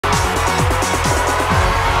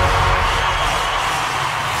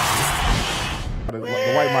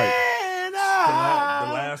Mike.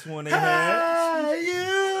 The last one they had.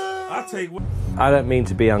 I'll take I don't mean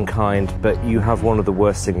to be unkind, but you have one of the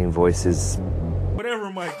worst singing voices.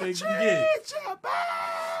 whatever Mike they can get.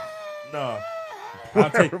 No.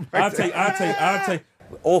 I'll take.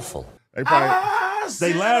 Awful.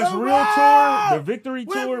 They last real tour, the victory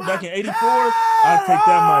tour back in '84. I'll take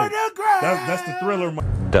that Mike. That's the Thriller Mike.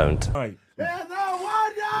 Don't. Mike.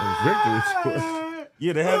 Victory tour.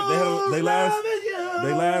 Yeah,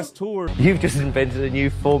 they last tour. You've just invented a new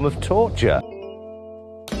form of torture.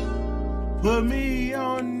 Put me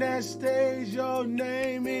on that stage, your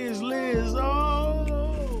name is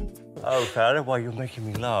Lizzo. Oh, Father, why you're making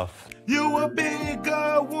me laugh. You a big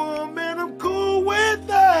girl woman, I'm cool with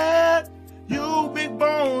that. You big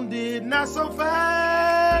boned, not so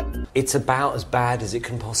fat. It's about as bad as it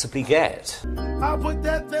can possibly get. I put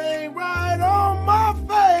that thing right on my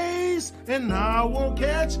face, and I won't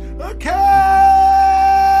catch a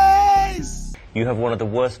case. You have one of the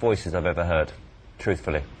worst voices I've ever heard,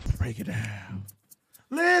 truthfully. Break it down.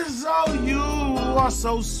 Lizzo, you are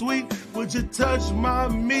so sweet. Would you touch my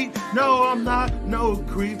meat? No, I'm not no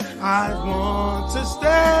creep. I want to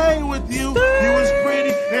stay with you. You is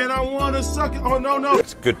pretty, and I want to suck it. Oh, no.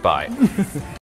 Goodbye.